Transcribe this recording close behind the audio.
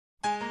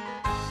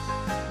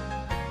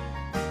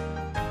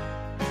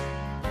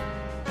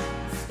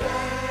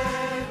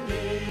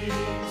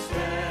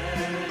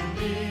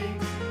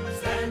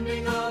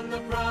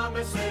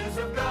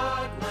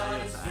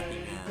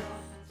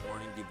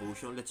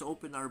devotion, let's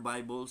open our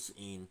Bibles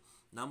in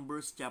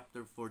Numbers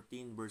chapter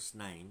 14 verse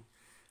 9.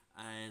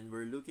 And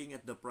we're looking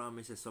at the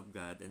promises of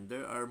God, and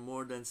there are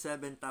more than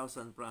 7,000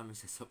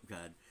 promises of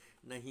God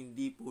na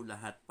hindi po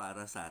lahat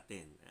para sa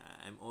atin.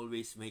 I'm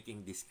always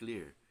making this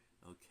clear.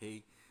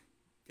 Okay?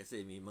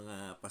 Kasi may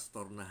mga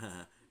pastor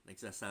na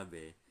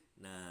nagsasabi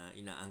na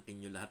inaangkin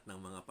nyo lahat ng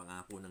mga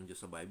pangako ng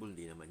Diyos sa Bible,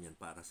 hindi naman yan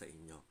para sa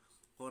inyo.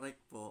 Correct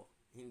po,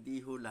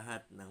 hindi ho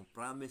lahat ng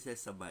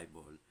promises sa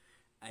Bible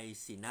ay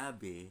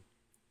sinabi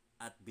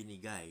at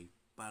binigay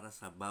para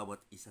sa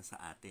bawat isa sa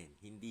atin.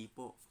 Hindi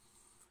po.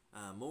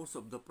 Most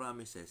of the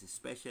promises,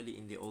 especially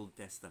in the Old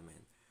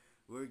Testament,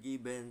 were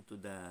given to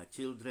the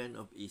children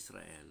of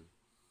Israel.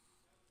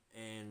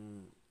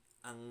 And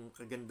ang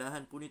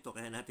kagandahan po nito,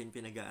 kaya natin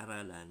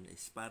pinag-aaralan,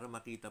 is para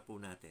makita po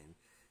natin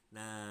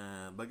na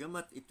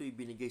bagamat ito'y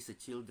binigay sa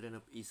children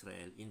of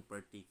Israel in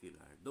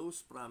particular, those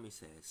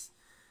promises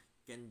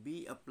can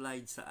be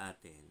applied sa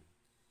atin.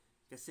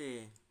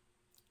 Kasi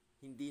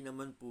hindi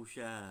naman po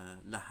siya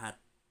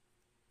lahat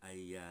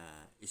ay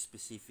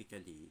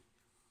specifically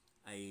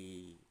ay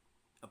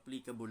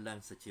applicable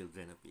lang sa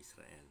children of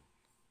Israel.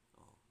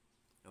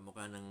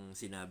 Kamukha ng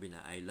sinabi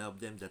na, I love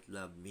them that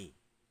love me.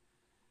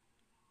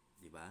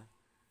 Diba?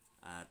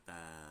 At,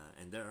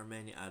 and there are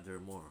many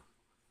other more.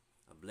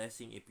 A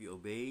blessing if you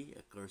obey,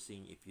 a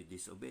cursing if you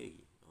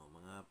disobey.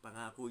 Mga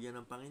pangako yan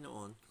ng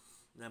Panginoon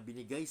na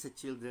binigay sa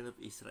children of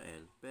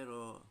Israel.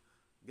 Pero,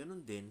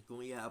 ganun din, kung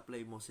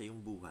i-apply mo sa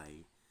iyong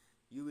buhay,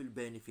 you will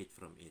benefit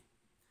from it.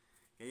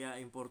 Kaya,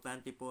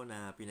 importante po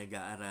na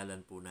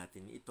pinag-aaralan po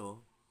natin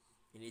ito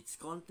in its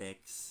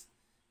context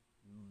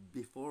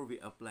before we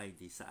apply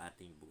this sa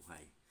ating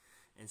buhay.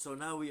 And so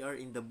now we are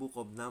in the book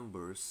of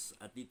Numbers,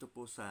 at dito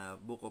po sa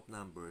book of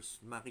Numbers,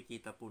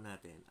 makikita po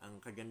natin ang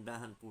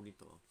kagandahan po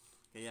nito.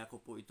 Kaya ko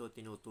po ito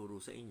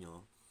tinuturo sa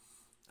inyo,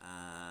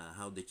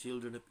 how the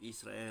children of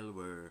Israel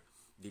were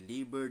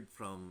delivered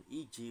from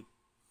Egypt,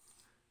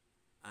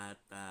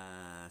 at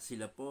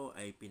sila po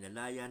ay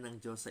pinalaya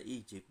ng Diyos sa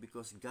Egypt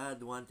because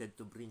God wanted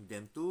to bring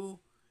them to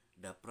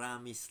the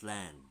promised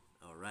land.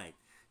 Alright.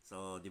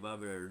 So, di ba,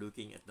 we're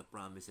looking at the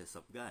promises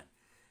of God.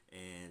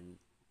 And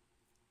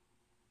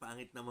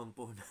pangit naman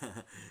po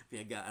na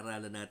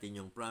pinag-aaralan natin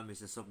yung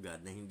promises of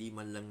God na hindi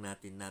man lang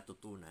natin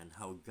natutunan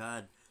how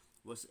God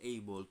was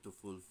able to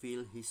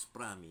fulfill His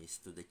promise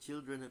to the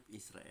children of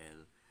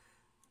Israel.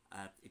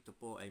 At ito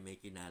po ay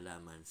may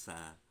kinalaman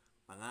sa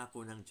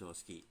pangako ng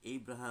Diyos kay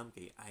Abraham,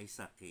 kay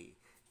Isaac, kay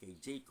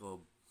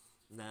Jacob,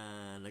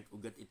 na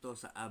nag-ugat ito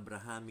sa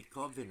Abrahamic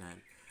covenant.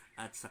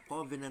 At sa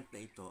covenant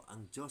na ito,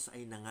 ang Diyos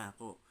ay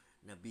nangako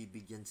na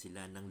bibigyan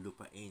sila ng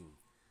lupain.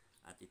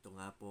 At ito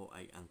nga po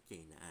ay ang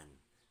Canaan,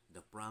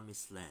 the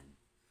promised land.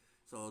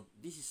 So,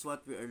 this is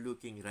what we are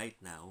looking right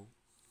now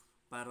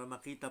para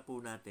makita po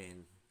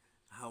natin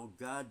how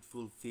God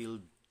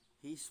fulfilled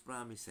His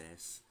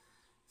promises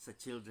sa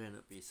children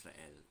of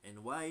Israel.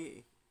 And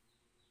why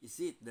is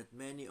it that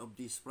many of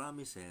these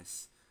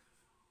promises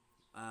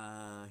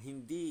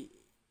hindi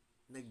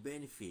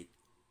nag-benefit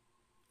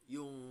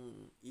yung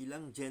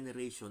ilang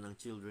generation ng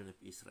children of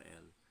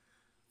Israel,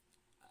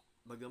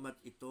 bagamat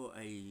ito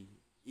ay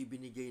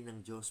ibinigay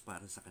ng Diyos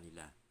para sa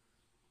kanila.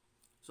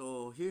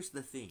 So, here's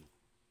the thing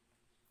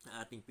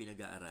na ating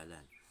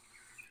pinag-aaralan.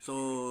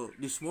 So,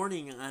 this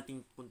morning, ang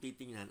ating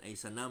titingnan ay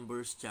sa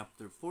Numbers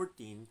chapter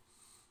 14,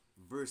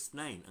 verse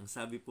 9. Ang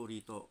sabi po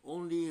rito,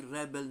 Only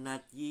rebel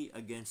not ye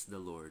against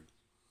the Lord,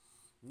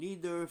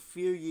 neither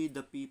fear ye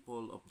the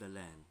people of the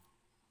land,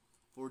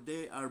 for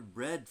they are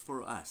bread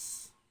for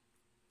us.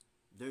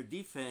 Their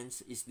defense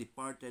is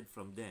departed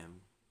from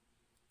them,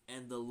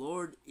 and the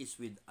Lord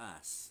is with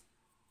us.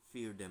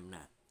 Fear them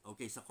not.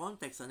 Okay, sa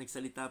context, ang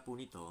nagsalita po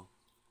nito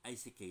ay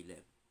si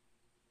Caleb.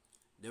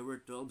 There were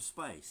 12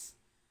 spies,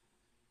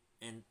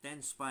 and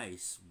 10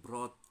 spies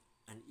brought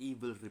an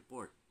evil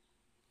report.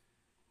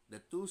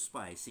 The 2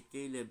 spies, si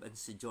Caleb and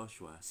si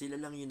Joshua, sila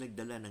lang yung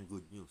nagdala ng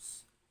good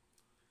news.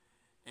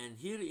 And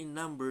here in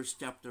Numbers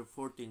chapter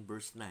 14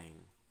 verse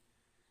 9,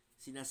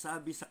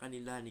 sinasabi sa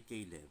kanila ni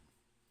Caleb,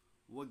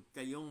 huwag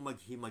kayong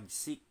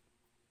maghimagsik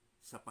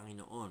sa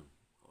Panginoon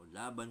o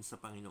laban sa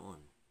Panginoon.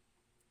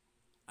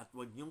 At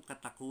huwag niyong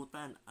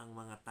katakutan ang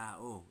mga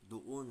tao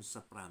doon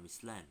sa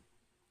promised land.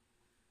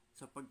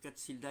 Sapagkat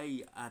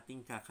sila'y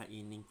ating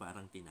kakainin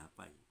parang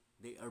tinapay.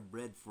 They are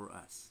bread for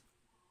us.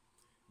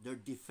 Their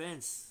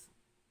defense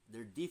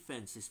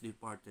is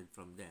departed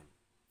from them.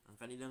 Ang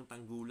kanilang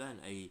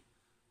tanggulan ay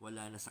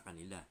wala na sa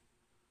kanila.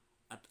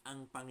 At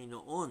ang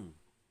Panginoon,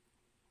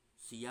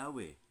 si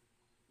Yahweh,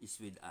 is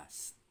with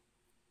us.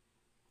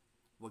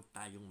 Huwag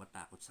tayong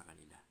matakot sa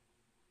kanila.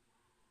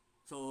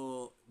 So,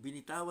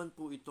 binitawan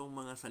po itong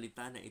mga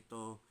salita na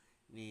ito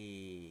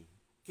ni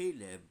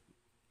Caleb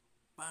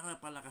para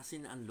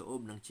palakasin ang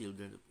loob ng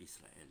children of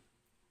Israel.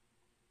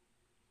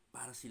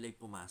 Para sila'y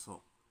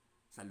pumasok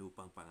sa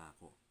lupang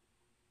pangako.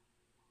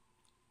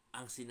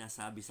 Ang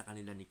sinasabi sa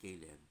kanila ni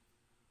Caleb,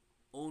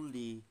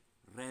 Only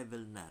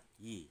rebel not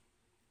ye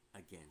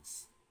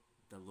against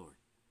the Lord.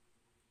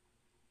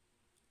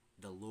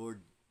 The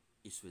Lord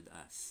is with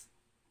us.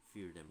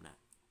 fear them not.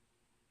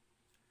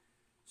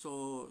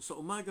 So, sa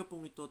umaga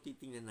pong ito,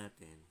 titingnan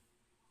natin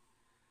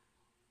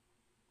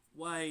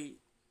why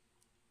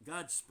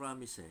God's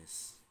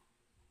promises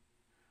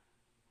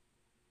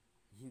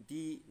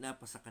hindi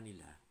napasa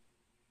kanila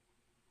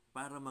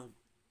para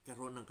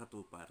magkaroon ng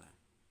katuparan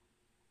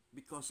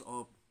because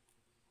of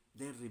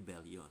their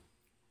rebellion.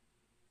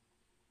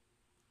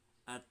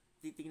 At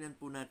titingnan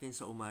po natin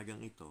sa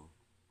umagang ito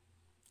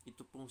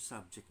pong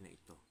subject na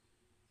ito.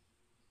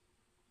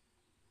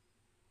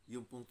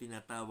 Yung pong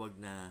tinatawag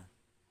na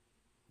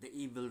the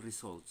evil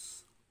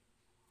results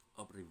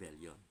of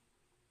rebellion.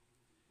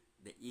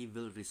 The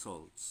evil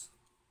results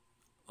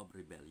of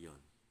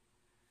rebellion.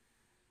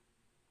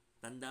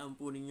 Tandaan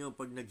po ninyo,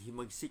 pag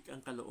naghimagsik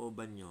ang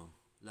kalooban nyo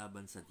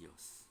laban sa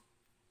Diyos,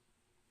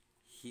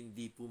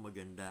 hindi po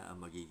maganda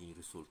ang magiging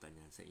resulta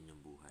niyan sa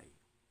inyong buhay.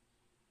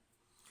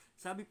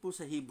 Sabi po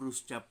sa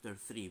Hebrews chapter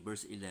 3,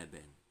 verse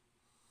 11,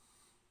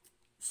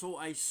 "So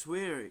I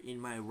swear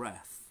in my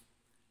wrath,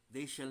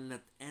 they shall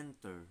not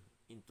enter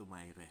into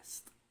my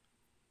rest."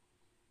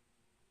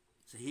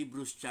 Sa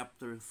Hebrews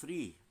chapter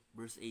 3,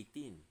 verse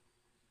 18,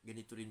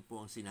 ganito rin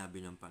po ang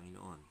sinabi ng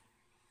Panginoon.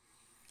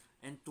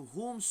 "And to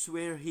whom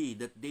swear he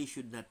that they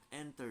should not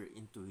enter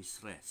into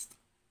his rest,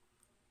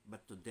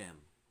 but to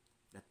them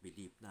that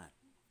believe not."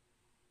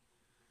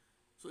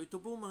 So ito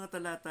po mga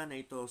talata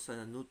na ito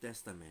sa New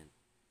Testament,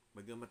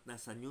 bagamat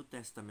nasa New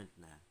Testament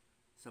na,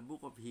 sa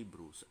Book of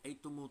Hebrews, ay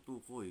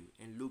tumutukoy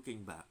and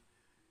looking back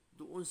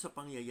doon sa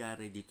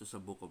pangyayari dito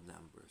sa Book of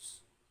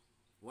Numbers.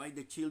 Why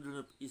the children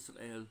of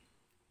Israel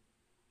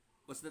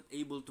was not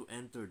able to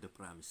enter the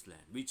promised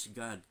land, which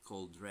God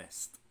called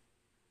rest.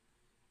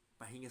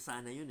 Pahinga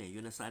sana yun eh.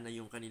 Yun na sana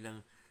yung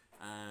kanilang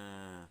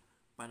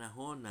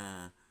panahon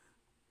na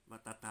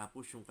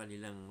matatapos yung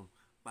kanilang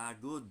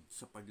pagod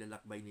sa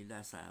paglalakbay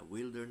nila sa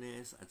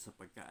wilderness at sa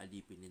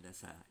pagkaalipin nila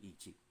sa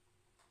Egypt.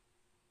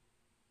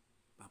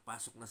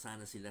 Papasok na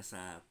sana sila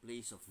sa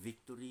place of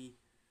victory,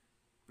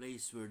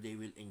 place where they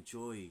will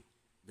enjoy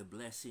the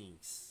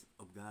blessings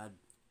of God,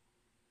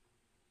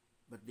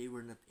 but they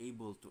were not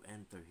able to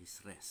enter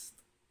His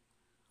rest.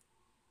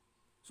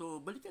 So,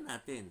 balikan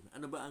natin.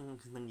 Ano ba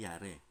ang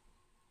nangyari?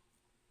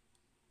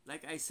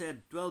 Like I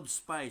said, 12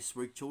 spies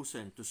were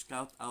chosen to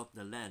scout out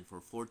the land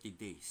for 40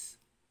 days.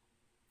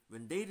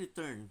 When they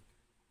returned,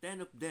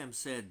 10 of them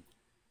said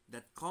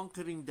that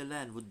conquering the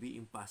land would be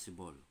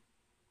impossible.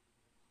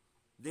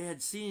 They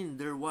had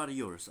seen their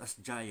warriors as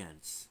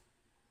giants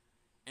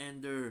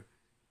and their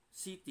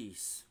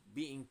cities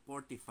being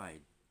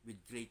fortified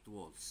with great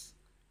walls,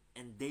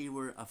 and they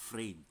were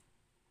afraid.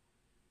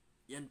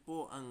 Yan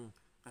po ang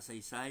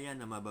kasaysayan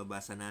na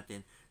mababasa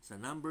natin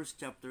sa Numbers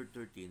chapter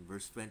 13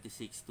 verse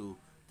 26 to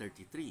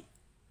 33.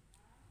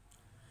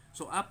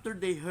 So after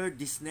they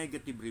heard these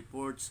negative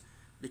reports,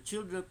 the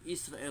children of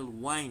Israel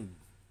whined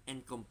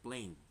and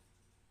complained.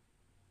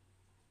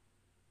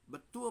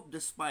 But two of the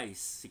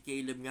spies, si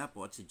Caleb nga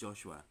po at si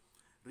Joshua,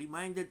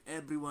 reminded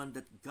everyone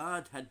that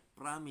God had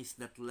promised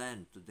that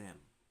land to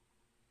them.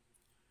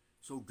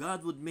 So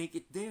God would make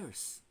it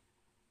theirs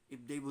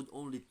if they would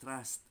only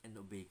trust and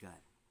obey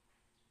God.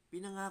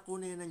 Pinangako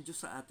na yan ng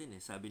Diyos sa atin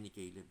sabi ni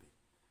Caleb.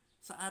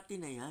 Sa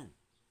atin na yan.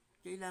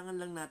 Kailangan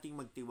lang nating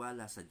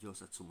magtiwala sa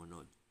Diyos at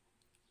sumunod.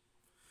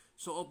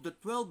 So of the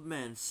 12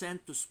 men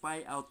sent to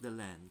spy out the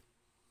land,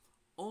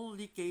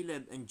 only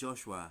Caleb and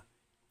Joshua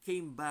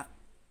came back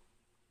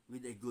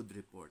with a good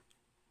report.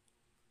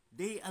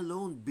 They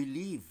alone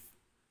believed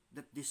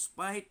that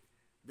despite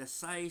the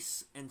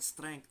size and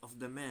strength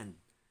of the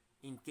men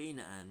in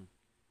Canaan,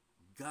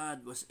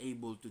 God was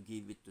able to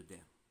give it to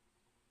them.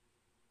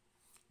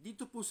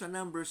 Dito po sa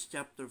Numbers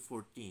chapter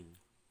 14,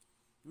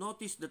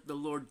 notice that the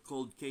Lord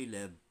called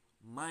Caleb,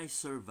 "my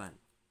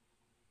servant."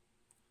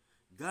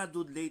 God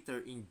would later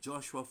in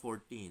Joshua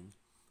 14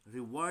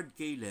 reward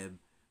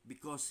Caleb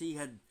because he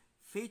had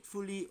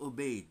faithfully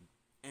obeyed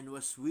and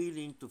was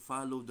willing to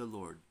follow the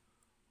Lord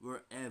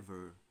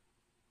wherever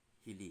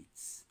He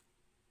leads.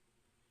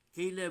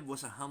 Caleb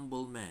was a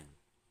humble man,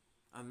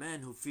 a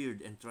man who feared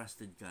and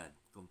trusted God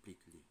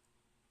completely.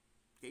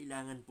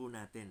 Kailangan po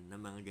natin ng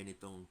mga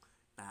ganitong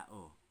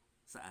tao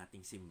sa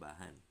ating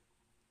simbahan.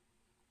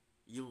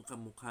 Yung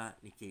kamukha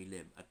ni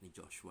Caleb at ni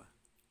Joshua.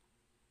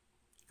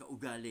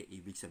 Kaugali,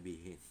 ibig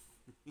sabihin.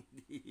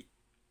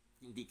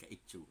 hindi ka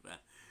itsura.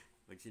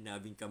 Pag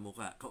sinabing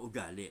kamukha,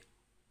 kaugali.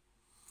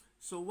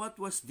 So what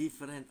was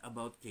different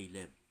about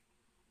Caleb?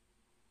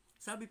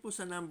 Sabi po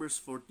sa Numbers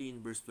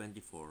 14 verse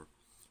 24,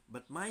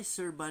 "But my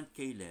servant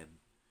Caleb,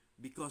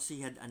 because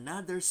he had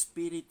another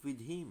spirit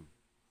with him,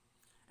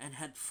 and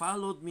had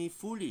followed me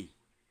fully,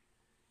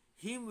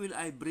 him will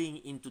I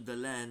bring into the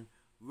land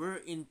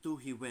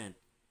whereinto he went,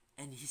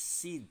 and his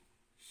seed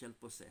shall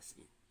possess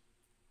it."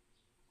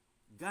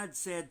 God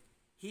said,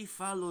 "He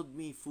followed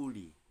me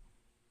fully."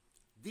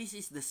 This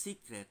is the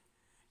secret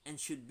and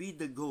should be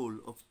the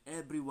goal of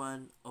every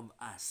one of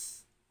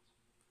us.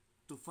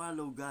 To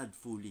follow God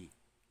fully.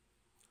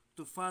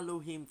 To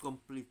follow Him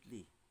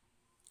completely.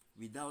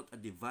 Without a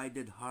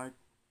divided heart.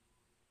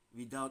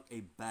 Without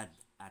a bad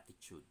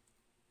attitude.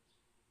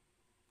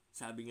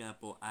 Sabi nga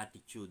po,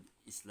 attitude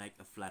is like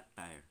a flat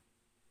tire.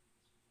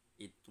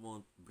 It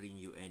won't bring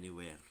you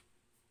anywhere.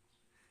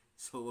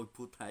 So, wag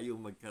po tayo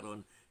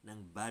magkaroon ng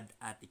bad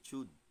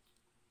attitude.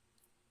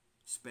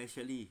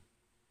 Especially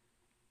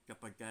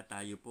kapag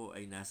tayo po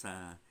ay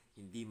nasa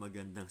hindi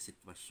magandang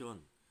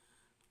sitwasyon.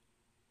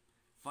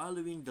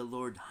 Following the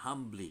Lord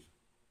humbly,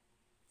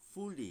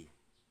 fully,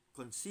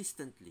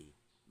 consistently,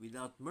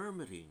 without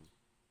murmuring,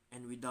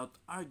 and without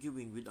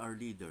arguing with our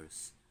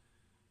leaders,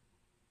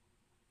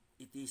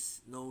 it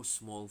is no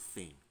small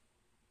thing.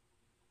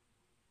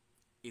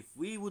 If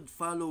we would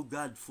follow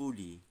God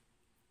fully,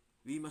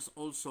 we must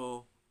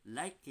also,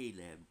 like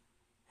Caleb,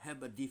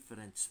 have a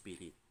different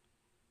spirit.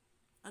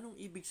 Anong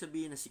ibig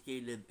sabihin na si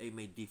Caleb ay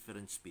may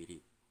different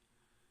spirit?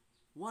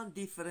 One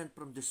different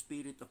from the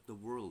spirit of the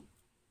world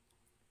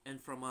and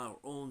from our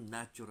own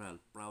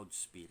natural proud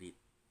spirit.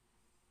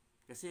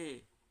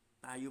 Kasi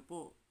tayo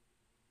po,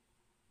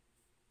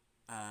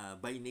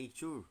 by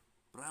nature,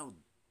 proud.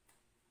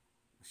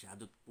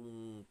 Masyado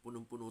pong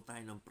punong-puno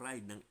tayo ng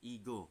pride, ng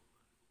ego.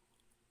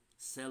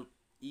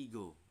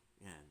 Self-ego.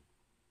 Yan.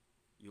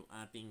 Yung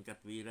ating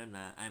katwiran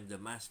na I'm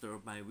the master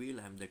of my will,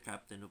 I'm the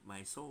captain of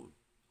my soul.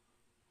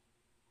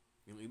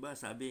 Yung iba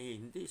sabi,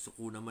 hindi,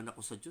 suko naman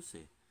ako sa Diyos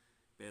eh.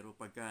 Pero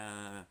pagka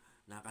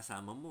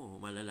nakasama mo,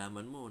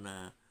 malalaman mo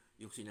na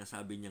yung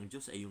sinasabi niyang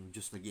Diyos ay yung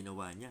Diyos na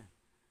ginawa niya.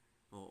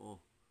 Oo.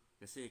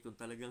 Kasi kung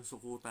talagang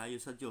suko tayo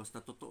sa Diyos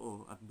na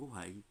totoo at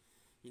buhay,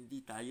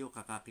 hindi tayo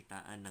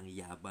kakakitaan ng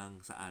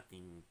yabang sa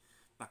ating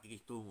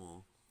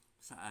pakikitungo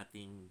sa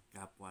ating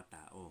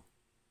kapwa-tao.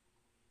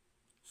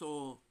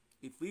 So,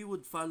 if we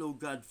would follow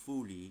God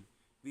fully,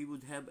 we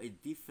would have a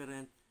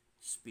different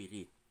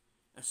spirit.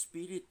 A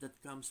spirit that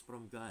comes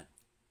from God.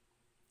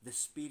 The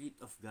Spirit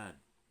of God.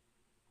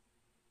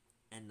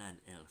 And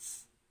none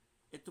else.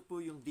 Ito po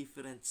yung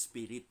different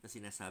spirit na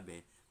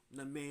sinasabi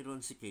na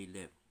mayroon si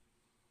Caleb.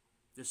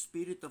 The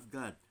Spirit of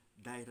God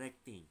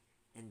directing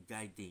and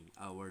guiding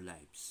our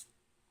lives.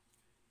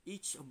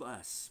 Each of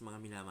us,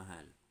 mga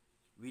minamahal,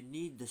 we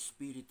need the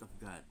Spirit of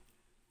God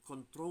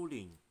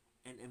controlling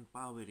and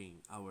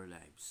empowering our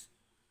lives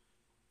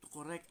to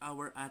correct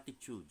our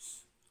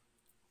attitudes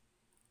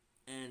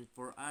and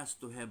for us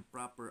to have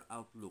proper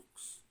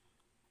outlooks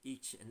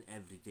each and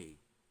every day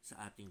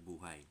sa ating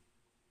buhay.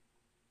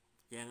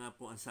 Kaya nga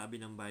po ang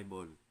sabi ng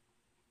Bible,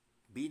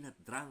 be not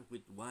drunk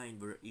with wine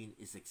wherein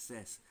is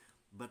excess,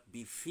 but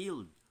be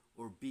filled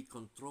or be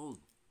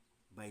controlled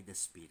by the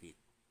Spirit.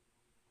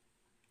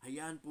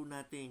 Hayaan po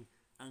natin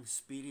ang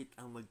Spirit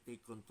ang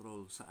mag-take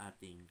control sa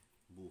ating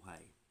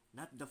buhay.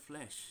 Not the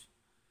flesh.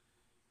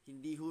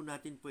 Hindi ho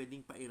natin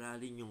pwedeng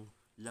pairalin yung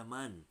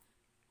laman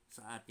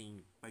sa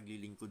ating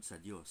paglilingkod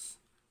sa Diyos.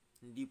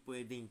 Hindi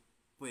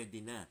pwede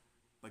na.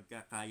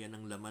 Pagkakaya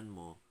ng laman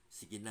mo,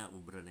 sige na,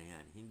 ubra na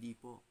yan. Hindi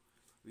po.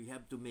 We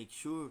have to make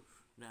sure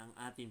na ang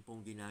atin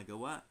pong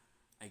ginagawa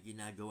ay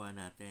ginagawa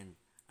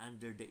natin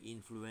under the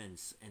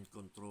influence and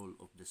control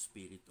of the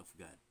Spirit of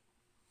God.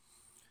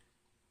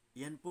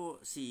 Yan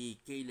po si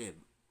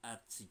Caleb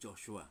at si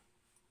Joshua.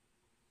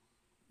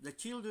 The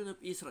children of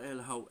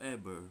Israel,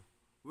 however,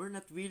 were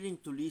not willing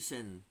to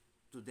listen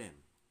to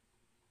them.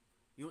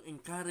 Yung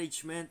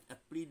encouragement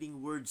at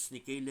pleading words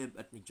ni Caleb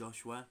at ni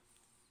Joshua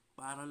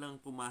para lang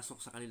pumasok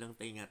sa kanilang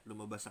tainga at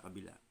lumabas sa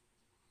kabila.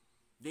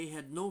 They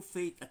had no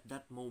faith at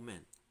that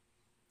moment.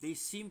 They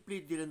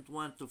simply didn't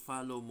want to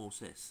follow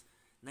Moses.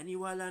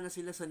 Naniwala na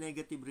sila sa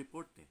negative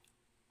report eh.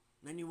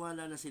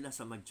 Naniwala na sila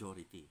sa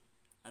majority.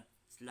 At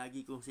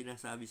lagi kong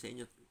sinasabi sa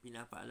inyo,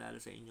 pinapaalala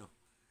sa inyo,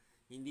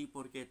 hindi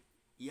porket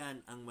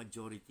yan ang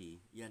majority,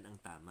 yan ang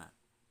tama.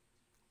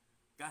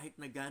 Kahit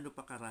na gaano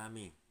pa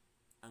karami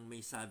ang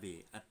may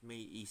sabi at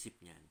may isip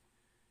niyan,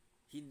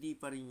 hindi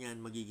pa rin yan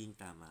magiging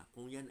tama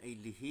kung yan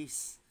ay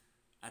lihis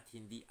at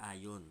hindi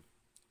ayon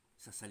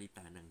sa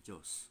salita ng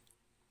Diyos.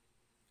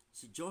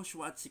 Si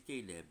Joshua at si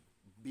Caleb,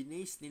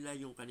 binase nila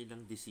yung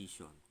kanilang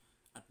decision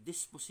at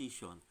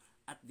disposition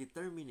at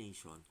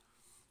determination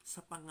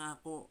sa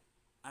pangako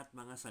at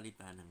mga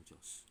salita ng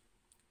Diyos.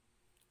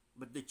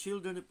 But the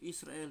children of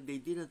Israel,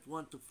 they didn't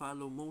want to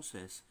follow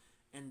Moses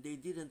and they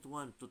didn't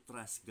want to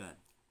trust God.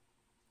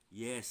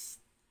 Yes,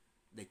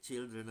 the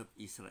children of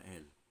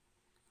Israel.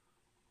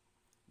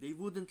 They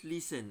wouldn't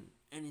listen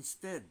and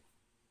instead,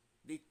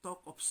 they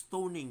talk of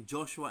stoning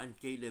Joshua and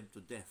Caleb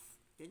to death.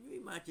 Can you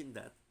imagine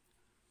that?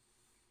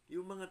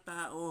 Yung mga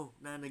tao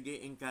na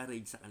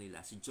nag-e-encourage sa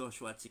kanila, si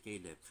Joshua at si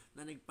Caleb,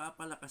 na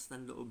nagpapalakas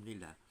ng loob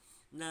nila,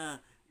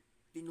 na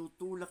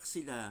tinutulak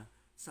sila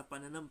sa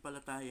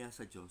pananampalataya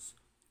sa Diyos,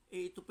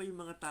 ito pa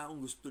yung mga taong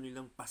gusto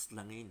nilang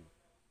paslangin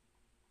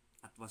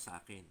at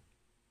wasakin.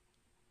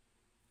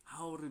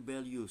 How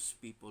rebellious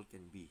people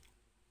can be.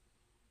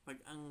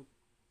 Pag ang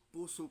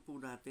puso po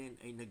natin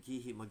ay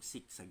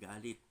naghihimagsik sa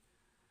galit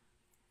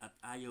at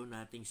ayaw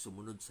nating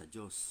sumunod sa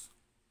Diyos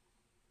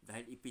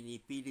dahil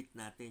ipinipilit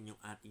natin yung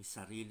ating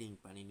sariling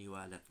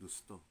paniniwala at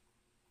gusto.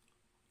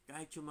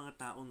 Kahit yung mga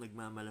taong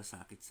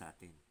nagmamalasakit sa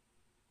atin,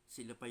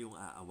 sila pa yung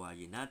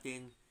aawayin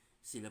natin,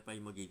 sila pa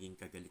yung magiging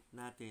kagalit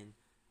natin,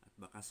 at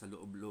At baka sa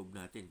loob-loob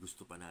natin,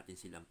 gusto pa natin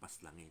silang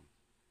paslangin.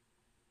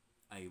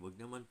 Ay, wag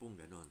naman pong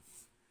ganon.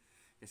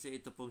 Kasi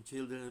ito pong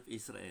children of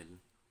Israel,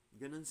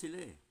 ganon sila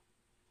eh.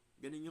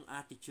 Ganon yung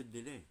attitude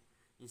nila eh.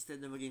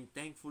 Instead na maging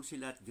thankful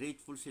sila at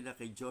grateful sila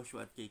kay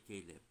Joshua at kay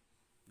Caleb,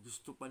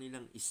 gusto pa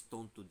nilang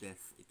stone to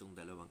death itong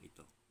dalawang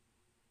ito.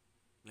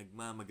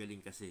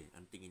 Nagmamagaling kasi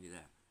ang tingin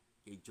nila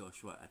kay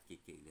Joshua at kay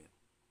Caleb.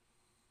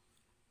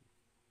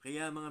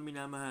 Kaya mga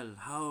minamahal,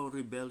 how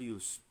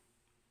rebellious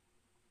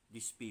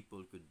these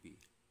people could be.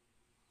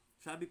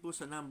 Sabi po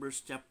sa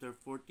Numbers chapter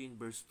 14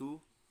 verse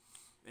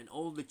 2, and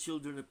all the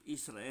children of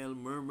Israel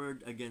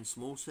murmured against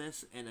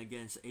Moses and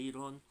against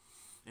Aaron,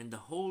 and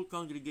the whole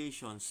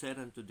congregation said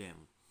unto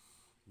them,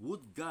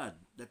 would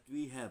God that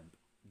we have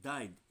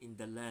died in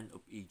the land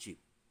of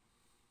Egypt,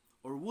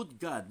 or would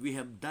God we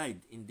have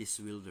died in this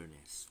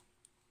wilderness?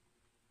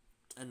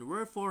 And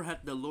wherefore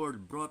hath the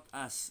Lord brought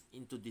us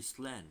into this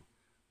land,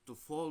 to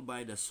fall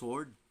by the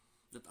sword,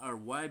 that our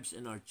wives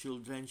and our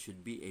children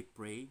should be a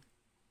prey?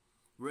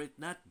 Were it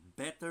not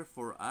better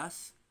for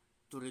us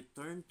to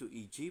return to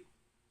Egypt?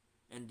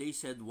 And they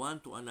said one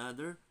to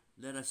another,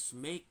 let us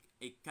make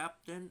a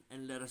captain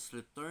and let us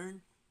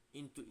return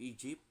into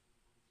Egypt.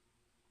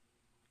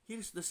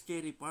 Here's the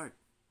scary part.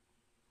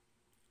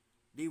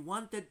 They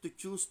wanted to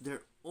choose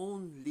their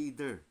own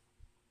leader.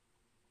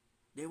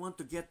 They want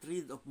to get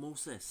rid of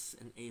Moses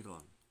and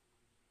Aaron.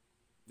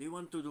 They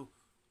want to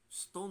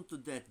stone to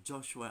death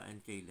Joshua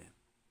and Caleb.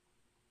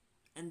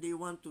 And they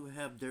want to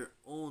have their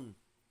own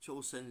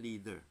chosen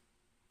leader.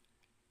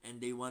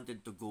 And they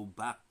wanted to go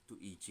back to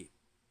Egypt.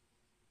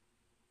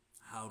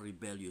 How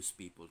rebellious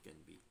people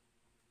can be.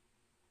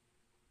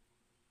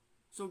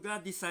 So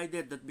God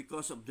decided that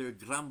because of their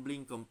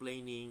grumbling,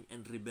 complaining,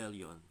 and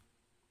rebellion,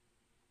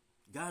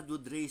 God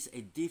would raise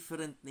a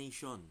different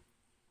nation.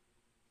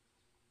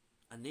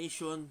 A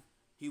nation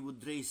He would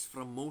raise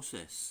from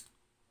Moses.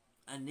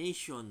 A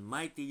nation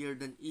mightier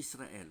than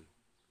Israel.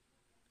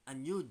 A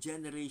new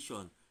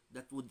generation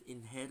that would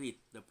inherit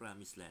the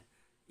promised land.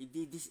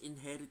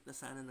 I-disinherit na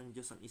sana ng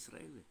Diyos ang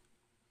Israel.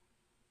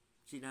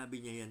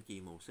 Sinabi niya yan kay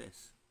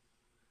Moses.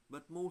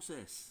 But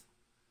Moses,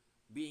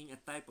 being a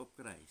type of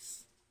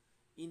Christ,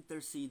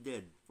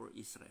 interceded for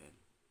Israel.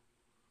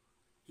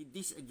 He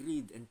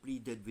disagreed and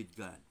pleaded with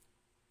God.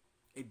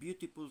 A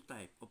beautiful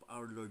type of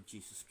our Lord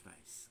Jesus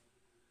Christ.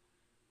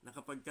 Na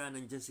kapag ka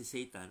nandyan si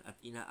Satan at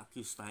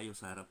ina-accuse tayo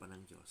sa harapan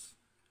ng Diyos,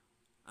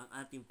 ang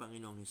ating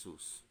Panginoong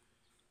Jesus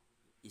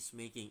is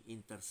making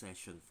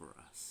intercession for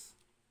us.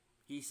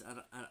 He is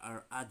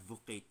our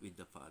advocate with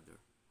the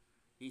Father.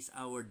 He is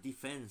our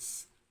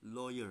defense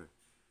lawyer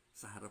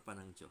sa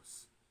harapan ng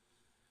Diyos.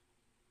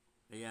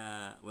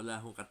 Kaya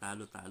wala hong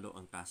katalo-talo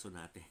ang kaso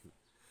natin.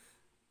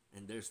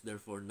 And there's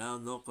therefore now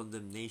no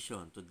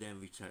condemnation to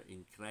them which are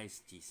in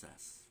Christ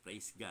Jesus.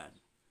 Praise God.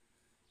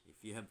 If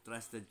you have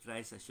trusted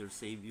Christ as your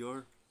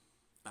Savior,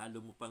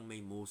 talo mo pang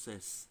may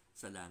Moses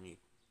sa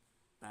langit.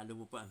 Talo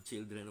mo pa ang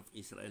children of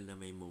Israel na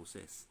may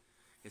Moses.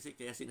 Kasi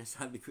kaya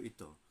sinasabi ko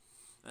ito,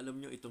 alam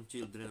nyo itong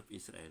children of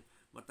Israel,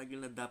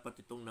 matagal na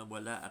dapat itong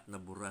nawala at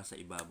nabura sa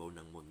ibabaw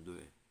ng mundo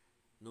eh.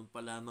 Noon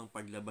pa lamang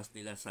paglabas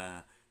nila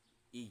sa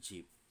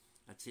Egypt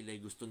at sila'y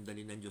gustong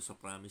dalhin ng Diyos sa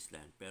promised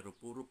land, pero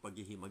puro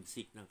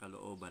paghihimagsik ng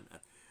kalooban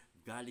at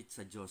galit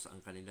sa Diyos ang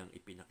kanilang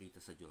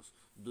ipinakita sa Diyos.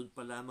 Doon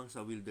pa lamang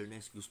sa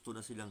wilderness, gusto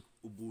na silang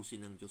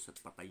ubusin ng Diyos at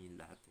patayin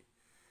lahat eh.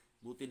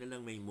 Buti na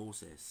lang may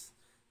Moses,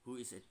 who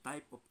is a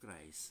type of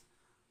Christ,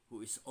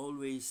 who is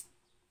always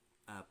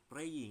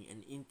praying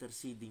and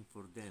interceding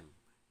for them,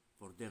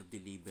 for their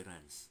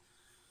deliverance,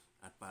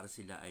 at para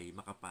sila ay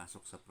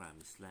makapasok sa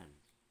promised land.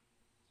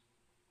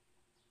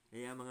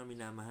 Kaya mga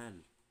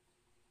minamahal,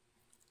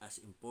 as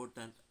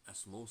important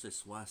as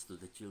Moses was to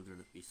the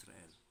children of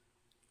Israel,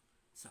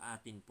 sa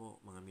atin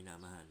po mga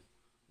minamahal,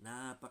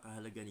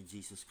 napakahalaga ni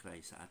Jesus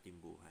Christ sa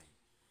ating buhay.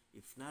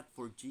 If not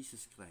for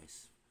Jesus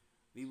Christ,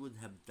 we would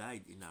have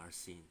died in our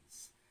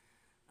sins.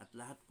 At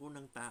lahat po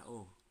ng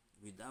tao,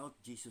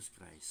 without Jesus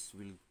Christ,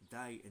 will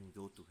die and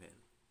go to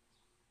hell.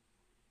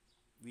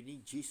 We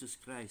need Jesus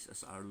Christ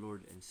as our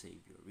Lord and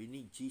Savior. We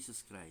need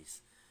Jesus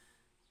Christ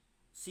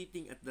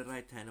sitting at the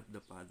right hand of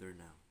the Father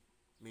now,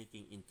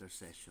 making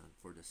intercession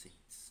for the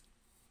saints.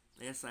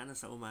 Kaya sana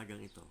sa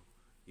umagang ito,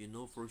 you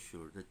know for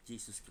sure that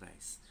Jesus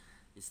Christ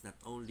is not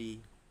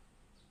only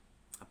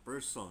a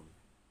person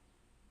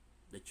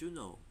that you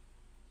know,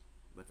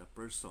 but a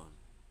person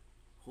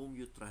whom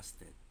you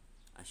trusted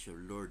as your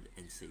Lord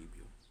and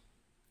Savior,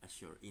 as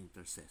your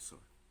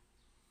intercessor.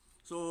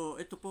 So,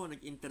 ito po,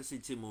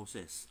 nag-intercede si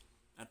Moses.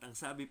 At ang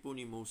sabi po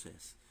ni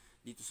Moses,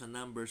 dito sa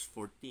Numbers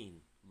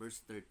 14,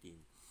 verse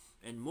 13,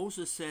 and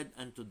Moses said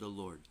unto the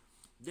Lord,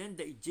 then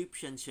the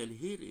Egyptians shall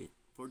hear it,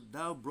 for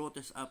thou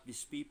broughtest up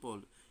this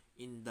people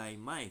in thy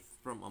might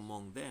from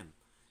among them,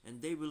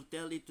 and they will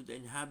tell it to the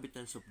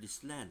inhabitants of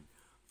this land,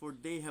 for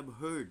they have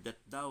heard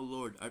that thou,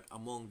 Lord, art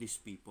among this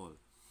people.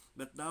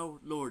 But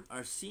thou, Lord,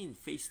 art seen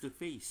face to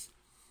face,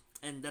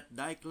 and that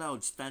thy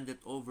cloud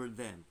standeth over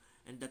them,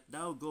 and that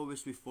thou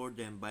goest before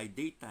them by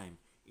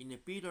daytime in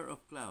a pillar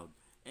of cloud,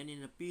 and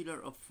in a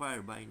pillar of fire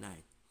by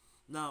night,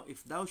 Now,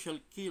 if thou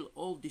shalt kill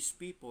all these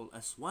people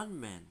as one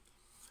man,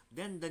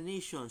 then the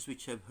nations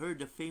which have heard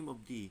the fame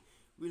of thee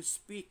will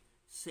speak,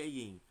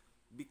 saying,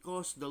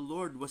 Because the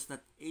Lord was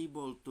not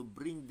able to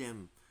bring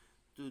them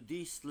to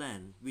this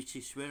land which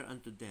he sware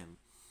unto them,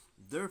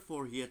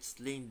 therefore he hath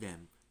slain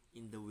them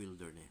in the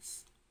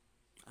wilderness.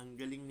 Ang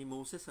galing ni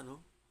Moses,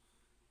 ano?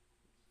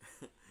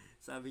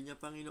 Sabi niya,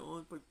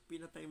 Panginoon, pag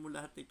pinatay mo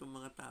lahat itong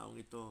mga taong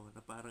ito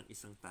na parang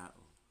isang tao,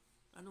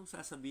 anong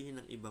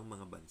sasabihin ng ibang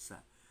mga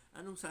bansa?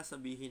 Anong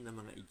sasabihin ng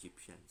mga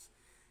Egyptians?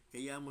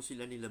 Kaya mo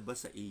sila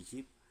nilabas sa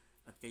Egypt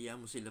at kaya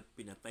mo sila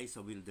pinatay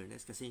sa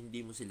wilderness kasi hindi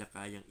mo sila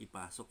kayang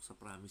ipasok sa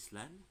promised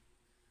land?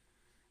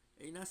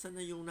 Eh, nasa na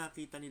yung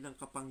nakita nilang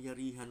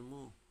kapangyarihan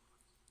mo?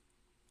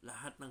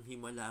 Lahat ng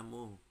himala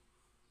mo,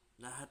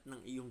 lahat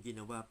ng iyong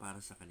ginawa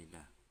para sa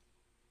kanila.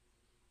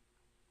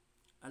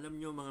 Alam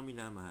nyo mga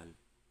minamahal,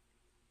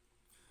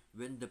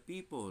 when the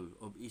people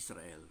of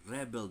Israel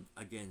rebelled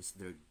against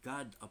their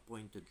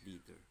God-appointed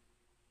leader,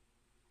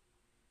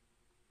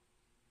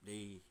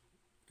 they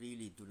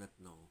really do not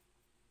know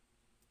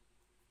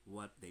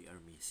what they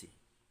are missing.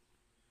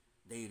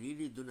 They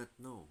really do not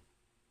know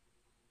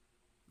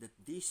that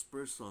this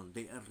person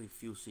they are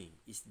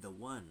refusing is the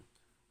one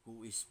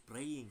who is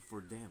praying for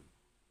them.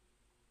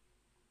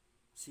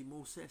 Si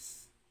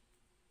Moses.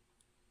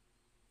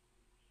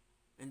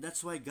 And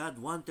that's why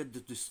God wanted to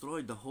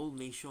destroy the whole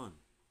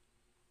nation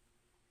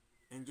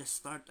and just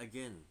start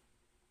again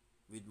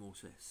with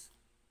Moses.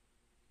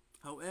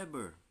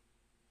 However,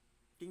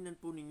 tingnan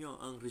po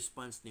ninyo ang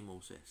response ni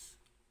Moses.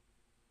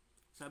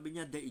 Sabi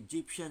niya, the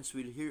Egyptians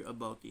will hear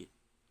about it.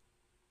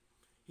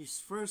 His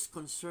first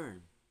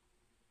concern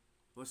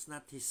was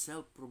not his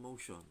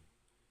self-promotion.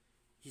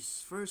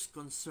 His first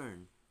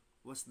concern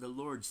was the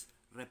Lord's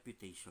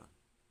reputation.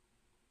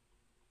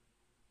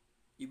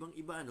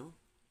 Ibang-iba, no?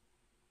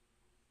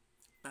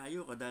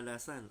 Tayo,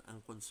 kadalasan,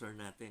 ang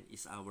concern natin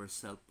is our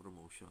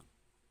self-promotion.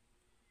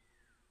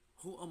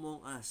 Who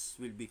among us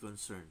will be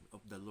concerned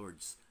of the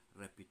Lord's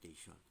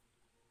reputation?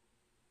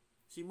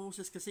 Si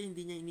Moses kasi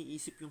hindi niya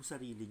iniisip yung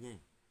sarili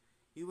niya.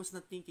 He was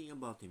not thinking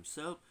about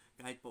himself.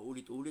 Kahit pa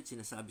ulit-ulit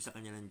sinasabi sa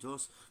kanya ng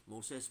Diyos,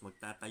 Moses,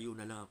 magtatayo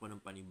na lang ako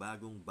ng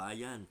panibagong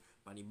bayan,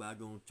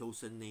 panibagong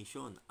chosen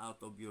nation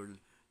out of your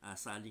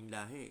saling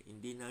lahi.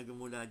 Hindi na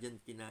gumula dyan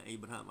kina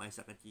Abraham,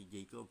 Isaac at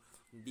Jacob.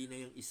 Hindi na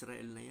yung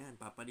Israel na yan.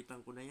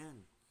 Papalitan ko na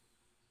yan.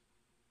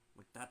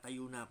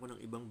 Magtatayo na ako ng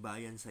ibang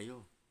bayan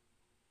sa'yo.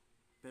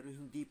 Pero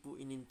hindi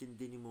po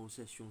inintindi ni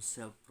Moses yung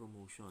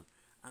self-promotion.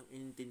 Ang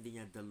inintindi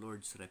niya, the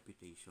Lord's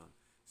reputation.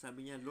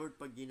 Sabi niya, Lord,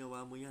 pag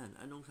ginawa mo yan,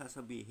 anong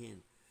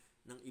sasabihin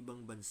ng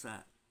ibang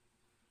bansa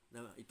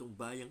na itong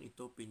bayang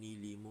ito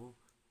pinili mo,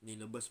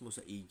 nilabas mo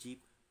sa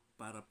Egypt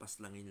para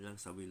paslangin lang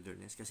sa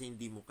wilderness kasi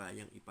hindi mo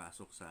kayang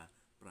ipasok sa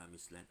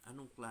promised land.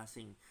 Anong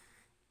klaseng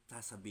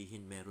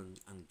sasabihin meron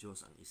ang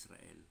Diyos ang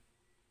Israel?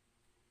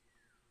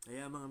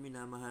 Kaya mga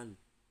minamahal,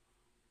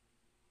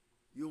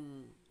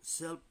 yung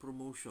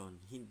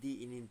self-promotion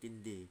hindi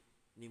inintindi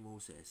ni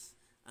Moses.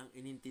 Ang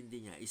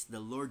inintindi niya is the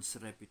Lord's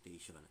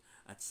reputation.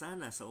 At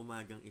sana sa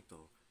umagang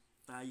ito,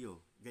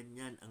 tayo,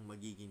 ganyan ang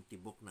magiging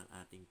tibok ng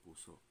ating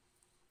puso.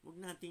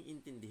 Huwag nating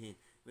intindihin,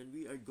 when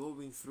we are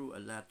going through a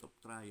lot of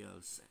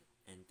trials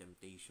and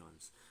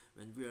temptations,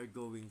 when we are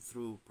going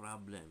through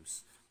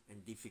problems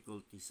and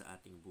difficulties sa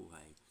ating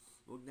buhay,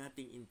 huwag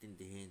nating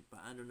intindihin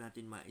paano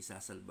natin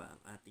maisasalba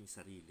ang ating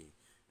sarili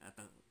at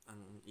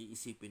ang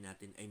iisipin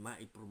natin ay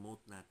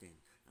maipromote natin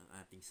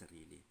ang ating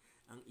sarili.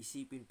 Ang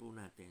isipin po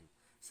natin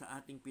sa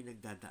ating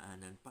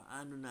pinagdadaanan,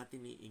 paano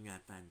natin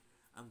iingatan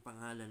ang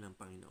pangalan ng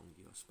Panginoong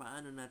Diyos?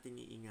 Paano natin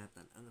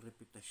iingatan ang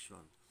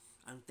reputasyon,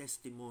 ang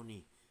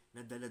testimony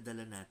na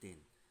dala-dala natin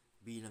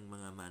bilang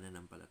mga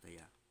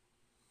mananampalataya?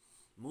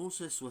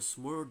 Moses was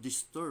more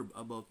disturbed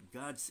about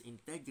God's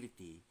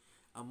integrity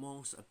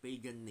amongst a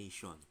pagan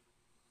nation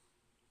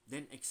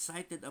than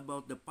excited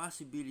about the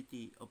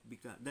possibility of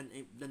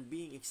than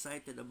being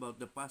excited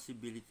about the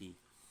possibility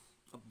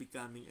of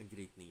becoming a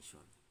great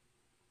nation.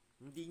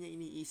 Hindi niya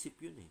iniisip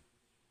yun eh.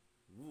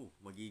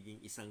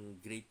 Magiging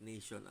isang great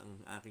nation ang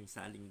aking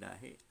saling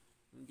lahi.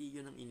 Hindi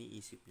yun ang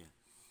iniisip niya.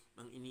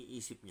 Ang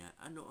iniisip niya,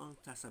 ano ang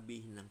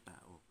sasabihin ng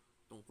tao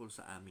tungkol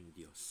sa aming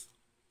Diyos?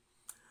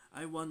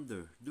 I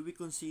wonder, do we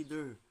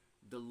consider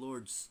the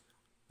Lord's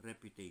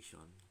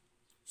reputation,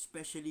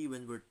 especially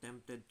when we're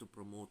tempted to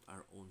promote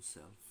our own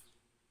self?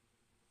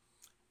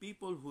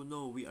 People who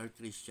know we are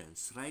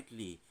Christians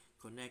rightly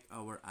connect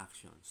our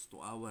actions to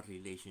our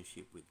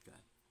relationship with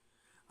God.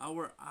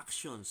 Our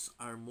actions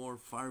are more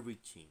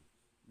far-reaching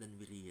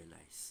than we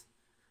realize.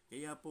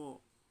 Kaya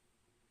po,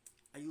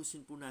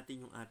 ayusin po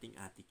natin yung ating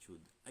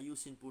attitude.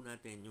 Ayusin po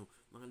natin yung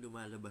mga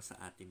lumalabas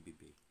sa ating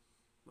bibig.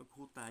 Wag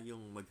po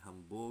tayong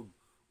maghambog.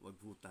 Wag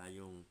po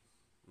tayong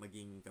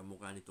maging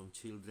kamukha nitong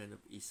children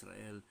of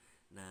Israel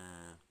na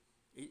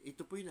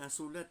ito po yung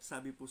nasulat,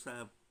 sabi po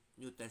sa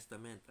New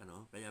Testament.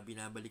 Kaya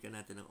binabalikan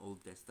natin ang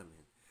Old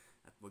Testament.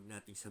 At wag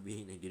nating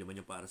sabihin na hindi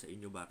naman yung para sa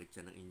inyo, bakit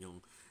siya ng inyong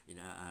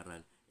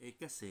inaaral.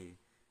 Kasi,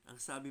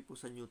 ang sabi po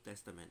sa New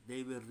Testament,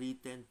 they were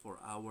written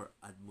for our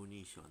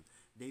admonition.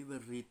 They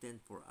were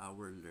written for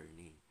our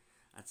learning.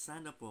 At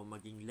sana po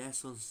maging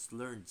lessons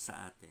learned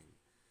sa atin.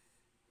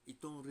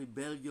 Itong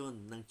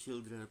rebellion ng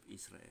children of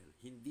Israel,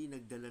 hindi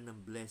nagdala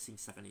ng blessing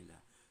sa kanila,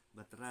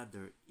 but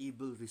rather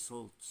evil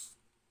results.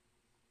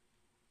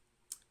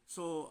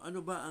 So,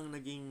 ano ba ang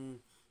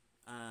naging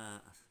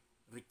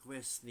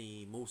request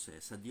ni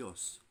Moses sa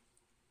Diyos?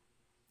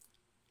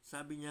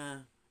 Sabi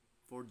niya,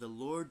 for the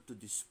Lord to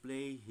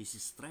display His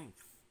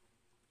strength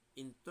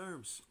in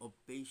terms of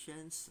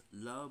patience,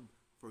 love,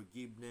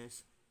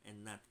 forgiveness,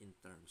 and not in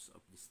terms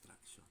of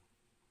destruction.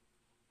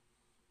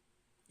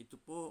 Ito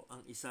po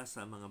ang isa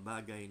sa mga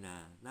bagay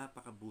na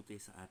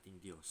napakabuti sa ating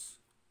Diyos.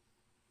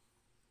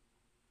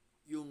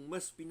 Yung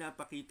mas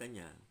pinapakita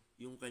niya,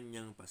 yung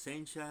kanyang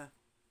pasensya,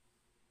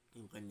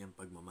 yung kanyang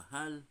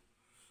pagmamahal,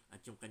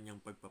 at yung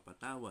kanyang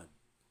pagpapatawad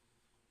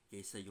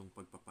kaysa yung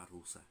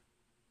pagpaparusa.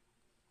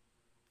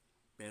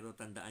 Pero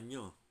tandaan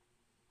nyo,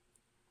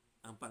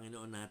 ang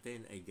Panginoon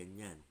natin ay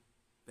ganyan.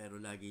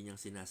 Pero lagi niyang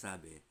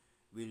sinasabi,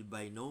 will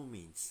by no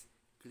means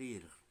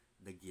clear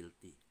the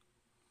guilty.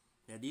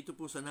 Kaya dito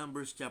po sa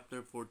Numbers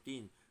chapter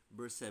 14,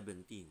 verse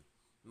 17,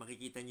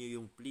 makikita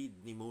niyo yung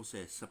plead ni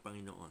Moses sa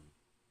Panginoon.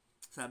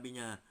 Sabi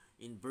niya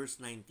in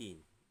verse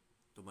 19,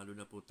 tumalo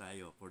na po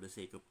tayo for the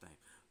sake of time.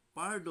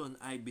 Pardon,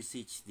 I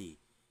beseech thee,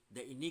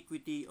 the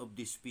iniquity of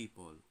this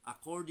people,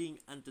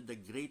 according unto the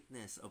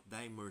greatness of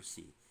thy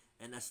mercy,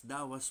 and as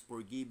thou hast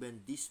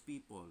forgiven this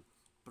people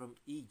from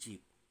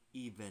Egypt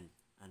even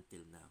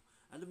until now.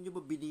 Alam niyo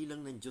ba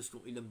binilang ng Diyos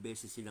kung ilang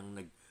beses silang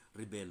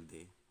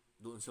nagrebelde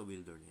doon sa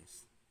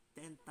wilderness?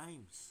 10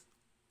 times.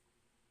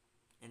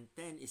 And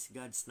 10 is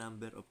God's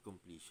number of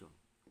completion.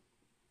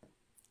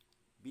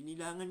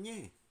 Binilangan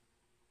niya eh.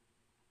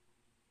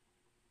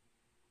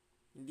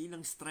 Hindi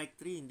lang strike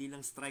 3, hindi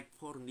lang strike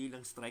 4, hindi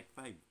lang strike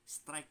 5.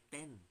 Strike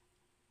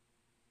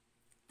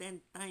 10.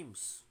 10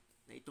 times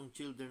na itong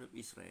children of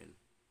Israel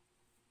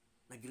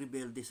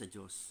nagrebelde sa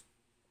Diyos.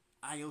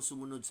 Ayaw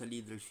sumunod sa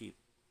leadership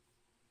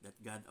that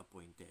God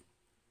appointed.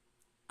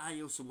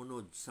 Ayaw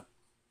sumunod sa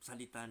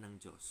salita ng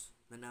Diyos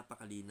na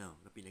napakalinaw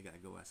na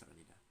pinagagawa sa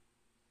kanila.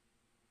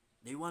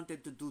 They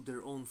wanted to do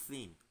their own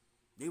thing.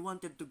 They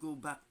wanted to go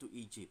back to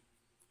Egypt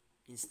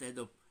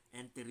instead of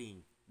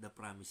entering the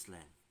promised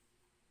land.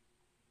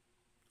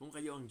 Kung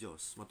kayo ang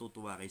Diyos,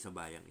 matutuwa kayo sa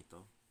bayang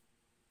ito.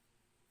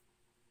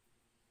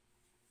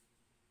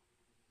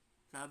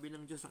 Sabi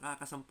ng Diyos,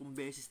 nakakasampung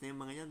beses na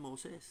yung mga yan,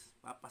 Moses.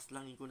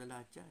 Papaslangin ko na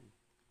lahat yan.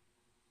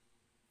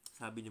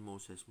 Sabi ni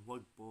Moses,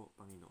 huwag po,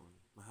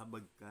 Panginoon.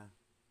 Mahabag ka.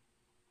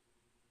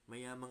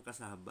 Mayaman ka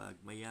sa habag.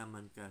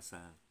 Mayaman ka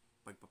sa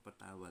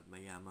pagpapatawad.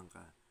 Mayaman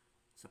ka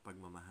sa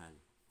pagmamahal.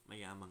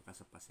 Mayaman ka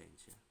sa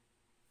pasensya.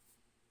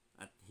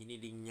 At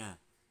hiniling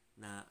niya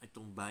na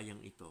itong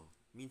bayang ito,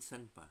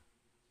 minsan pa,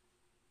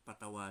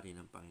 patawarin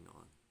ng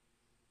Panginoon.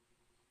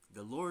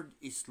 The Lord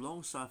is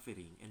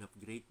long-suffering and of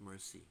great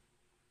mercy,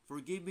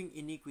 forgiving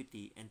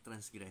iniquity and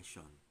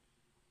transgression,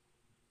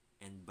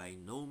 and by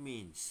no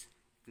means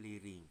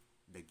clearing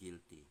the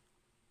guilty,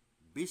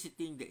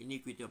 visiting the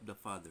iniquity of the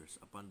fathers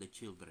upon the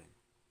children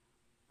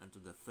unto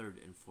the third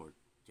and fourth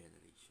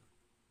generation.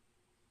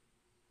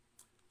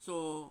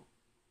 So,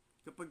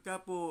 kapag ka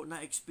po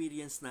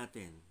na-experience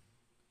natin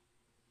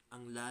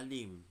ang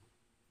lalim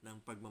ng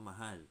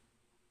pagmamahal,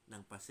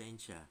 ng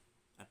pasensya,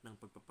 at ng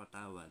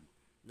pagpapatawad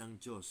ng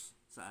Diyos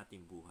sa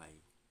ating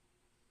buhay,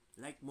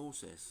 like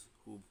Moses,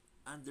 who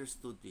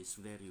understood this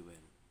very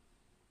well,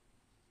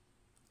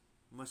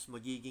 mas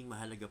magiging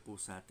mahalaga po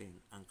sa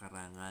atin ang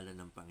karangalan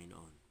ng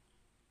Panginoon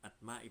at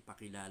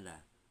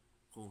maipakilala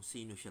kung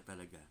sino siya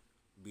talaga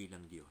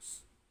bilang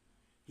Diyos.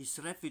 His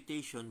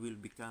reputation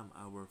will become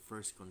our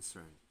first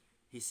concern.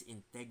 His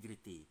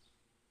integrity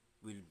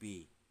will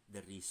be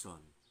the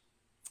reason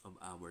of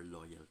our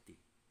loyalty.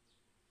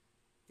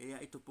 Kaya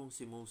ito pong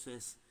si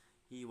Moses,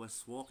 he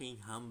was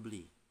walking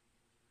humbly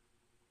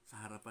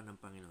sa harapan ng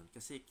Panginoon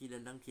kasi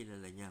kilalang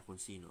kilala niya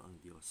kung sino ang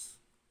Diyos.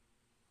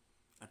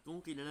 At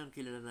kung kilalang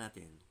kilala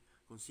natin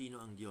kung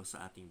sino ang Diyos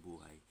sa ating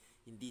buhay,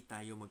 hindi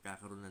tayo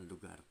magkakaroon ng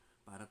lugar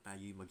para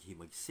tayo'y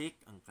maghimagsik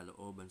ang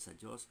kalooban sa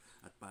Diyos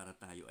at para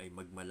tayo ay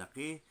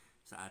magmalaki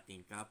sa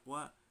ating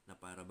kapwa na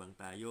para bang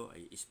tayo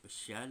ay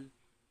espesyal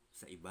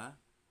sa iba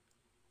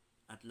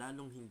at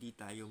lalong hindi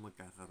tayo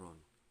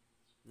magkakaroon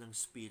ng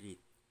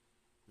spirit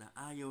na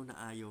ayaw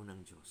ng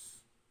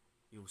Diyos,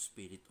 yung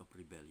spirit of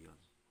rebellion.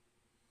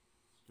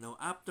 Now,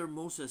 after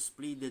Moses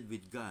pleaded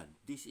with God,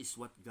 this is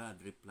what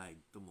God replied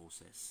to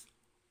Moses.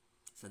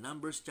 Sa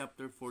Numbers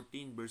chapter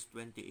 14, verse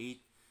 28,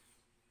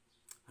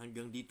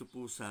 hanggang dito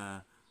po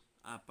sa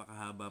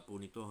pakahaba po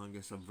nito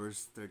hanggang sa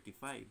verse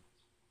 35.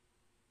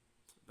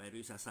 Pero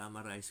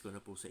isa-summarize ko na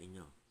po sa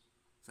inyo.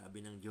 Sabi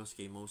ng Diyos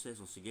kay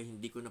Moses, o sige,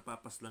 hindi ko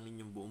napapaslangin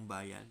yung buong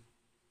bayan,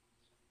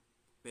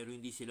 pero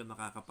hindi sila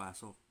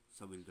makakapasok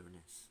sa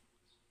wilderness.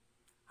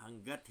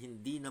 Hanggat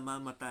hindi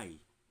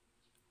namamatay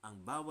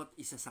ang bawat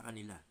isa sa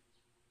kanila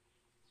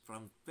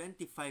from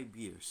 25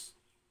 years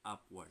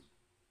upward.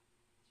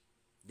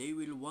 They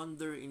will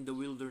wander in the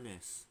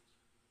wilderness.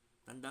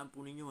 Tandaan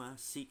po ninyo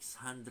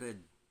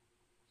 600,000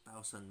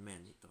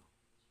 men ito.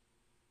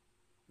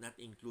 not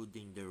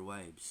including their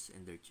wives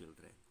and their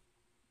children.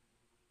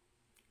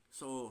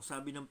 So,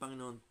 sabi ng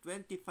Panginoon,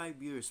 25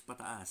 years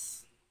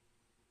pataas,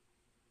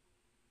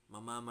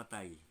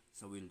 mamamatay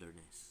sa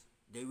wilderness.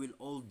 They will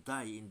all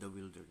die in the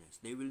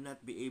wilderness. They will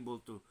not be able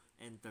to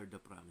enter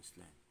the promised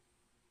land.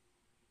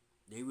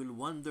 They will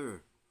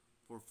wander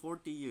for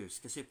 40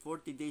 years kasi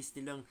 40 days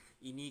nilang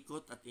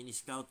inikot at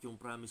in-scout yung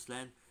promised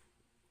land,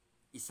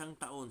 1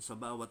 taon sa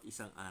bawat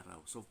isang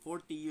araw. So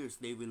 40 years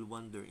they will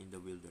wander in the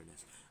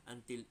wilderness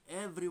until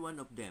every one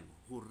of them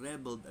who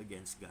rebelled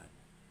against God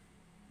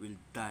will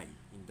die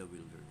in the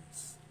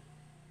wilderness.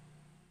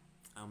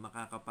 Ang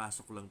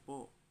makakapasok lang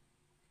po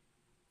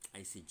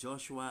ay si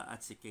Joshua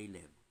at si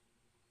Caleb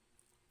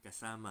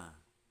kasama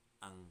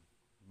ang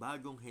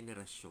bagong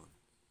henerasyon,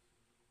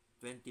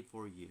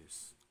 24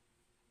 years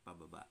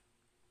pababa.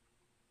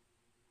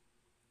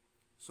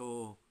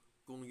 So,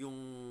 kung yung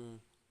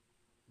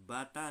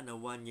bata na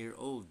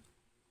 1-year-old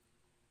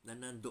na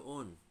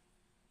nandoon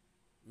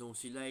nung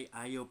sila ay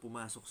ayaw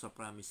pumasok sa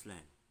promised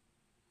land,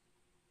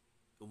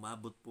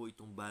 umabot po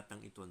itong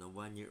batang ito na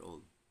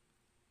 1-year-old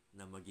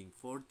na maging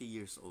 40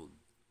 years old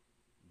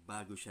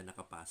bago siya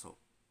nakapasok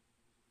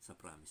sa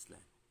promised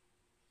land.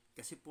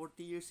 Kasi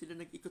 40 years sila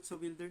nag-ikot sa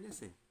wilderness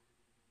eh.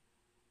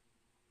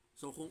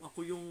 So kung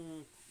ako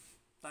yung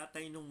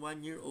tatay ng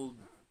 1-year-old,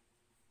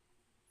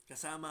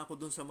 kasama ako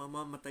dun sa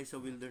mamamatay sa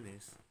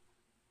wilderness,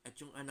 at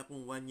yung anak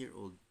kong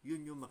 1-year-old,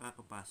 yun yung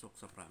makakapasok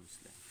sa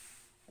promised land.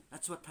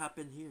 That's what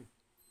happened here.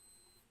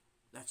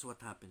 That's what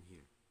happened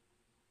here.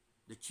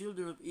 The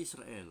children of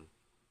Israel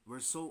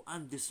were so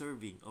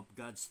undeserving of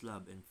God's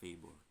love and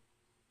favor.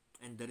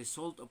 And the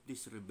result of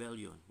this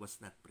rebellion was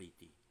not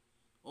pretty.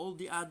 All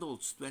the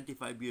adults,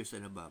 25 years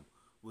and above,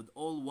 would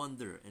all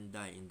wander and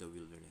die in the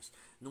wilderness.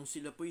 Nung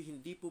sila po'y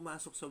hindi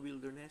pumasok sa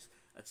wilderness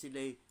at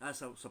sila'y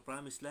sa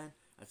promised land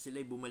at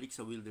sila'y bumalik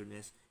sa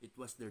wilderness, it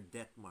was their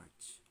death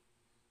march.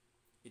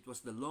 It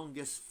was the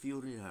longest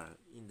funeral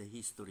in the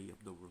history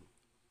of the world.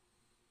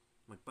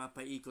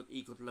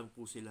 Magpapaikot-ikot lang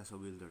po sila sa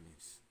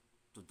wilderness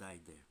to die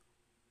there.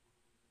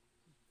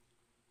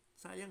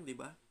 Sayang, di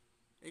ba?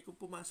 Eh kung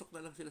pumasok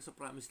na lang sila sa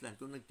promised land,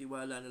 kung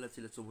nagtiwala na lang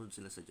sila, sumunod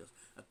sila sa Diyos,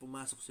 at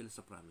pumasok sila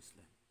sa promised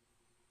land,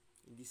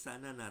 hindi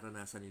sana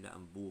naranasan nila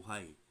ang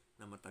buhay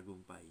na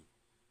matagumpay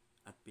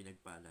at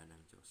pinagpala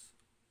ng Diyos.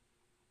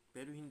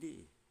 Pero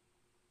hindi eh.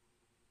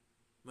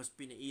 Mas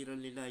pinairal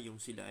nila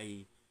yung sila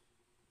ay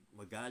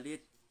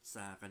magalit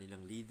sa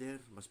kanilang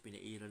leader, mas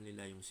pinairal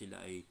nila yung sila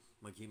ay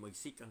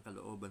maghimagsik ang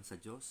kalooban sa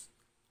Diyos,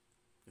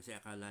 kasi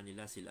akala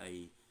nila sila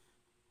ay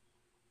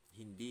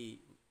hindi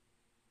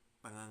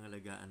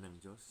pangangalagaan ng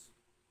Diyos.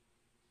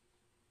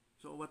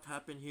 So what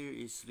happened here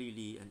is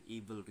really an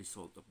evil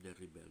result of their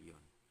rebellion.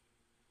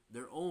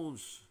 They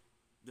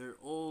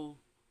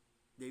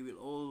will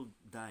all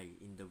die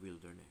in the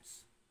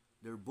wilderness.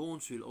 Their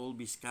bones will all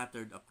be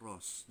scattered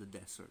across the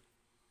desert.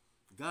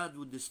 God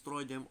would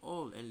destroy them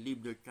all and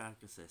leave their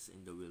carcasses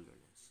in the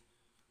wilderness,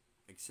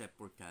 except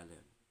for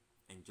Caleb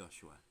and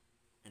Joshua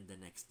and the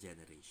next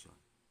generation.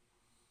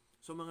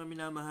 So mga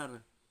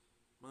minamahal,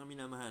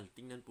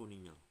 tingnan po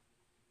ninyo,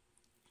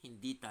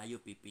 hindi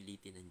tayo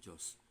pipilitin ng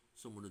Diyos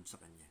sumunod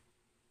sa Kanya.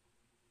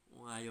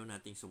 Kung ayaw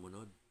nating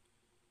sumunod,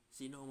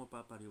 sino ang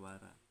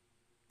mapapariwara?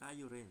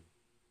 Tayo rin.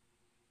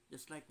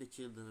 Just like the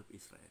children of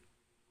Israel.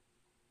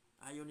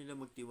 Ayaw nila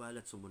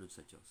magtiwala at sumunod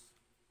sa Diyos.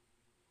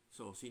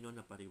 So, sino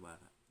na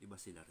pariwara? Diba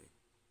sila rin?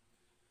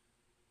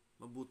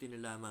 Mabuti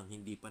na lamang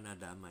hindi pa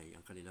nadamay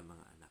ang kanilang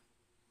mga anak.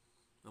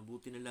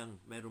 Mabuti na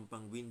lang mayroon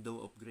pang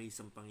window of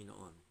grace ang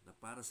Panginoon na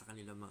para sa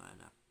kanilang mga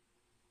anak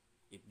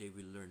if they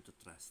will learn to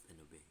trust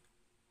and obey.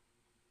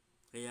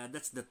 Kaya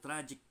that's the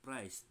tragic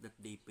price that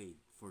they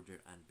paid for their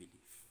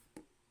unbelief.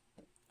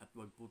 At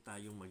wag po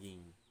tayong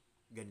maging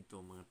ganito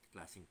mga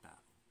klaseng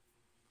tao.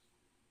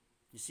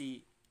 You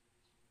see,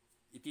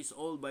 it is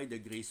all by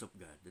the grace of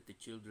God that the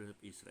children of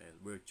Israel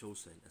were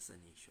chosen as a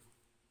nation.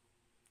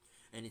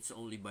 And it's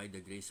only by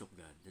the grace of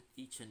God that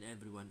each and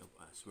every one of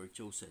us were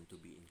chosen to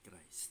be in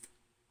Christ.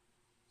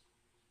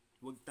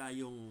 Huwag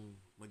tayong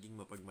maging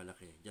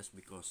mapagmalaki just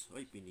because,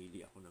 ay,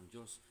 pinili ako ng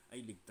Diyos,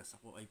 ay, ligtas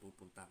ako, ay,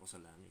 pupunta ako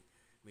sa langit.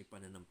 May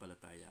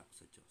pananampalataya ako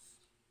sa Diyos.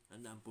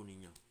 Tandaan po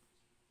ninyo,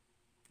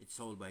 it's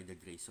all by the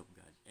grace of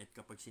God. At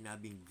kapag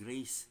sinabing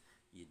grace,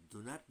 you do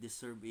not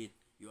deserve it,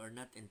 you are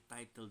not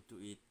entitled to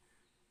it,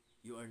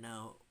 you are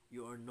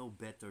no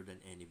better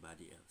than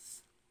anybody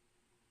else.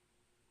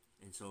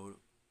 And so,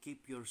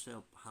 keep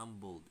yourself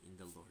humbled in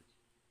the Lord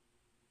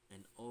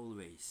and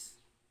always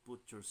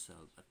put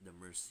yourself at the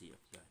mercy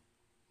of God.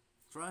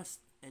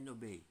 Trust and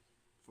obey,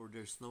 for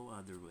there's no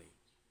other way.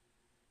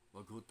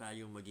 Huwag ho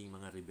tayong maging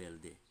mga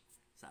rebelde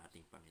sa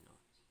ating Panginoon.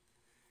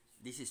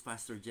 This is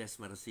Pastor Jess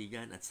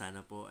Marasigan at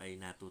sana po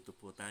ay natuto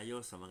po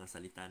tayo sa mga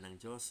salita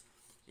ng Diyos.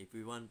 If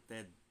we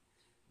wanted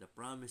the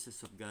promises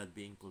of God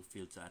being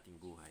fulfilled sa ating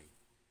buhay,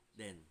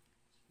 then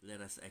let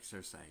us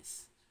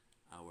exercise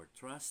our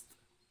trust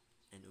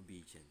and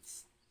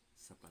obedience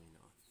sa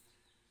Panginoon.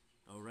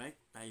 Alright,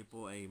 tayo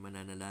po ay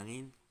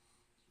mananalangin.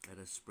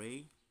 Let us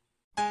pray.